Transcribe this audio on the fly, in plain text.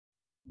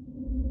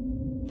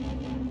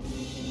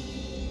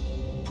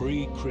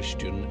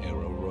Pre-Christian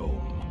era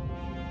Rome.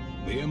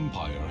 The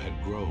empire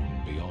had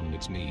grown beyond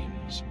its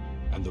means,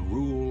 and the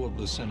rule of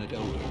the Senate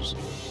elders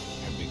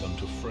had begun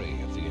to fray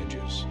at the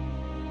edges.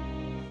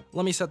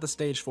 Let me set the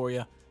stage for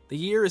you. The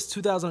year is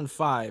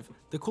 2005.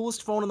 The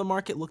coolest phone on the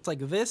market looked like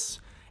this,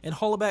 and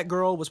Hollaback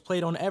Girl was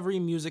played on every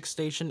music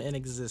station in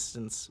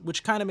existence,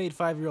 which kinda made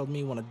 5-year-old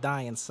me want to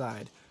die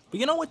inside. But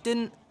you know what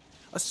didn't?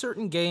 A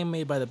certain game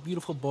made by the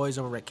beautiful boys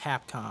over at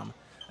Capcom.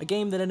 A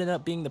game that ended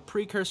up being the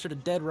precursor to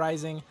Dead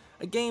Rising.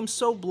 A game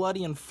so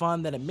bloody and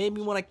fun that it made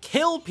me want to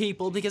kill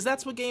people, because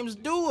that's what games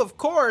do, of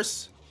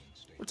course!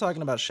 We're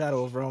talking about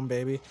Shadow of Rome,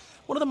 baby.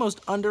 One of the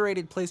most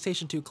underrated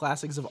PlayStation 2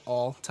 classics of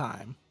all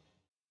time.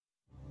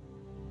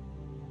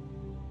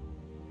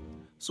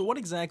 So what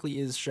exactly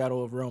is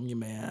Shadow of Rome, you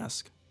may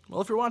ask? Well,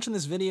 if you're watching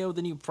this video,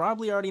 then you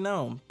probably already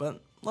know,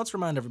 but let's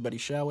remind everybody,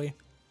 shall we?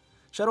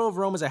 Shadow of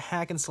Rome is a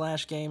hack and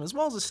slash game, as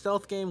well as a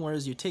stealth game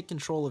whereas you take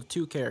control of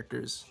two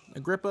characters.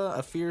 Agrippa,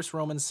 a fierce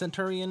Roman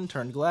centurion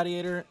turned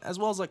gladiator, as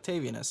well as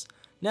Octavianus,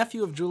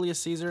 nephew of Julius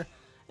Caesar,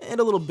 and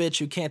a little bitch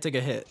who can't take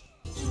a hit.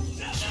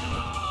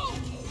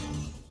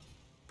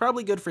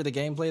 Probably good for the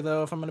gameplay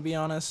though, if I'm gonna be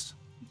honest.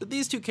 But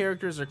these two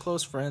characters are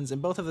close friends and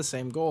both have the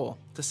same goal,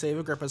 to save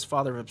Agrippa's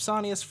father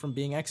Vipsanius from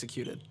being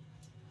executed.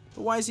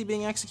 But why is he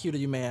being executed,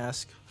 you may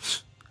ask?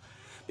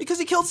 Because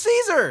he killed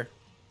Caesar!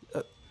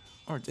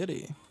 Or did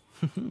he?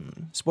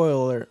 Spoiler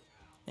alert,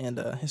 and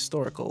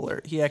historical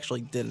alert, he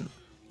actually didn't.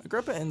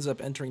 Agrippa ends up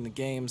entering the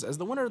games as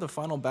the winner of the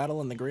final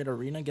battle in the Great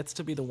Arena gets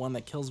to be the one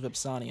that kills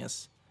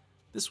Vipsanius.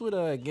 This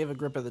would give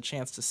Agrippa the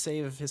chance to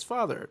save his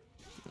father,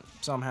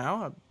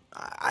 somehow.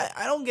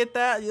 I don't get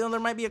that, you know, there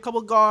might be a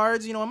couple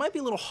guards, you know, it might be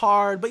a little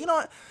hard, but you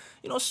know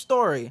what,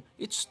 story,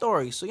 it's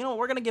story, so you know what,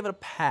 we're gonna give it a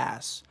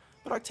pass.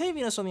 But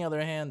Octavianus, on the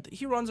other hand,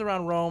 he runs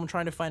around Rome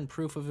trying to find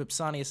proof of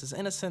Vipsanius'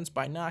 innocence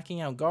by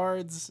knocking out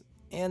guards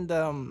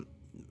and,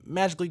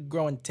 magically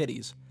growing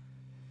titties.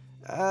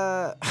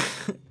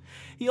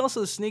 He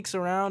also sneaks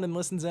around and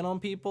listens in on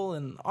people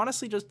and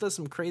honestly just does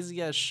some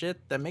crazy ass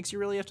shit that makes you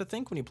really have to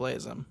think when you play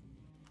as him.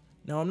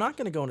 Now, I'm not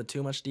going to go into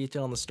too much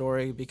detail on the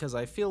story because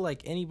I feel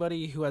like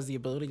anybody who has the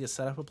ability to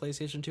set up a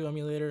PlayStation 2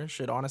 emulator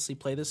should honestly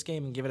play this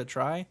game and give it a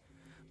try.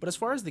 But as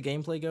far as the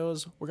gameplay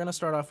goes, we're going to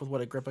start off with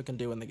what Agrippa can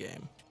do in the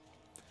game.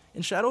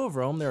 In Shadow of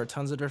Rome, there are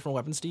tons of different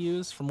weapons to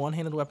use, from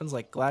one-handed weapons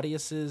like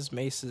gladiuses,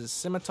 maces,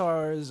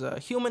 scimitars,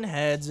 human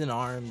heads and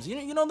arms,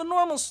 you know, the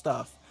normal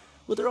stuff,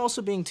 with there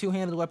also being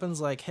two-handed weapons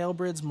like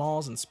halberds,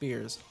 mauls, and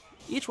spears.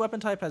 Each weapon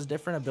type has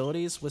different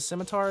abilities, with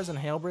scimitars and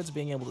halberds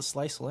being able to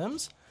slice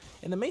limbs,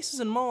 and the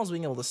maces and mauls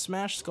being able to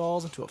smash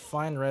skulls into a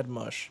fine red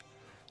mush.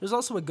 There's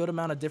also a good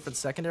amount of different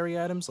secondary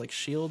items like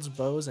shields,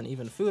 bows, and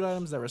even food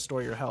items that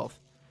restore your health.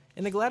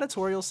 In the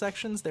gladiatorial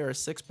sections, there are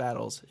 6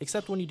 battles,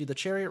 except when you do the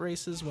chariot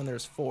races when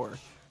there's 4,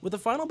 with the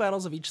final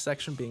battles of each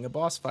section being a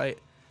boss fight.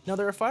 Now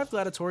there are 5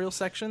 gladiatorial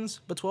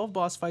sections, but 12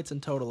 boss fights in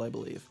total, I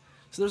believe.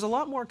 So there's a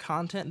lot more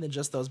content than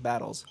just those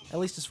battles, at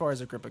least as far as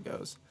Agrippa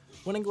goes.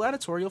 When in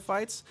gladiatorial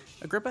fights,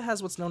 Agrippa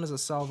has what's known as a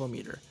salvo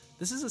meter.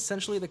 This is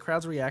essentially the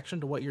crowd's reaction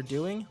to what you're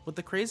doing, with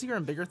the crazier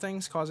and bigger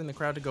things causing the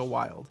crowd to go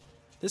wild.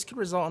 This could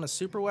result in a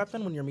super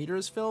weapon when your meter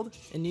is filled,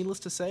 and needless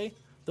to say,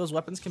 those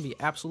weapons can be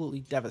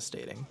absolutely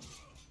devastating.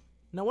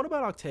 Now what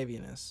about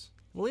Octavianus?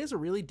 Well, he has a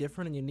really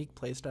different and unique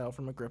playstyle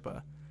from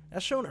Agrippa.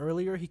 As shown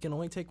earlier, he can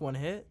only take one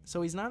hit,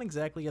 so he's not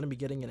exactly going to be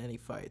getting in any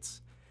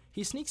fights.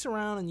 He sneaks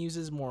around and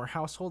uses more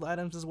household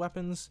items as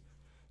weapons.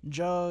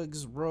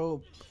 Jugs,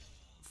 rope,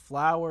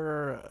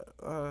 flour,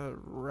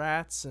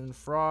 rats and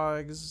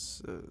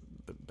frogs,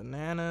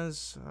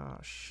 bananas, oh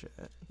shit.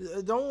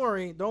 Don't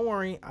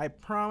worry, I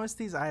promise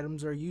these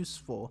items are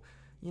useful.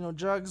 You know,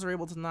 jugs are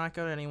able to knock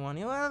out anyone,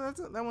 you know,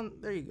 that one,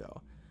 there you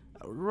go.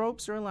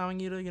 Ropes are allowing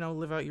you to, you know,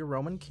 live out your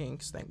Roman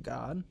kinks, thank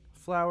God.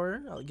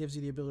 Flour gives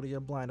you the ability to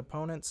blind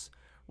opponents.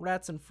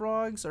 Rats and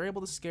frogs are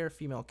able to scare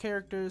female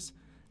characters.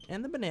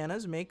 And the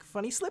bananas make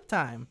funny slip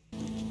time.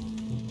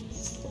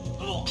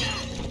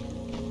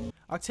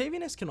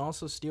 Octavianus can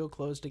also steal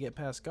clothes to get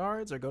past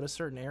guards or go to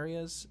certain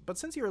areas, but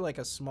since you're like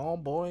a small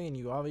boy and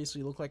you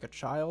obviously look like a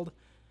child,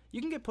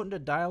 you can get put into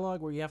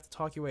dialogue where you have to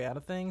talk your way out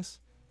of things.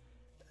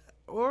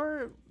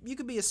 Or you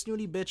could be a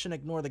snooty bitch and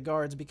ignore the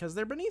guards because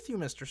they're beneath you,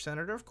 Mr.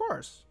 Senator, of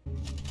course.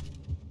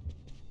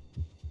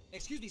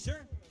 Excuse me, sir.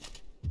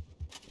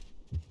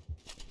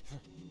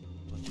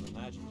 Must have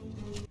imagined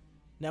it.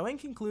 Now in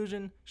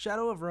conclusion,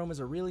 Shadow of Rome is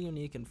a really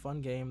unique and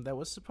fun game that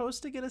was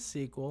supposed to get a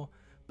sequel,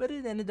 but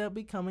it ended up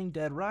becoming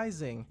Dead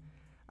Rising.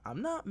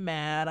 I'm not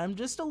mad, I'm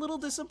just a little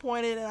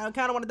disappointed and I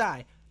kinda wanna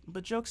die.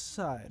 But jokes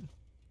aside,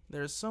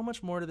 there is so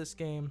much more to this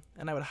game,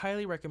 and I would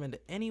highly recommend to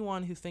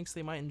anyone who thinks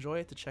they might enjoy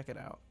it to check it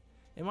out.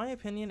 In my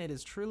opinion, it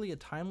is truly a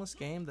timeless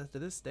game that to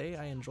this day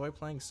I enjoy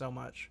playing so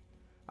much.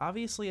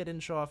 Obviously I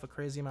didn't show off a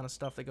crazy amount of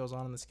stuff that goes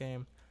on in this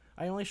game.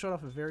 I only showed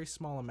off a very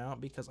small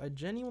amount because I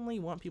genuinely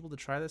want people to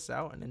try this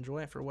out and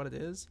enjoy it for what it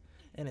is,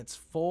 and its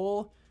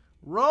full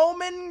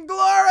Roman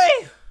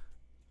glory!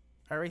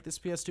 I rate this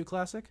PS2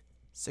 classic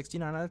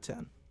 69 out of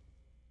 10.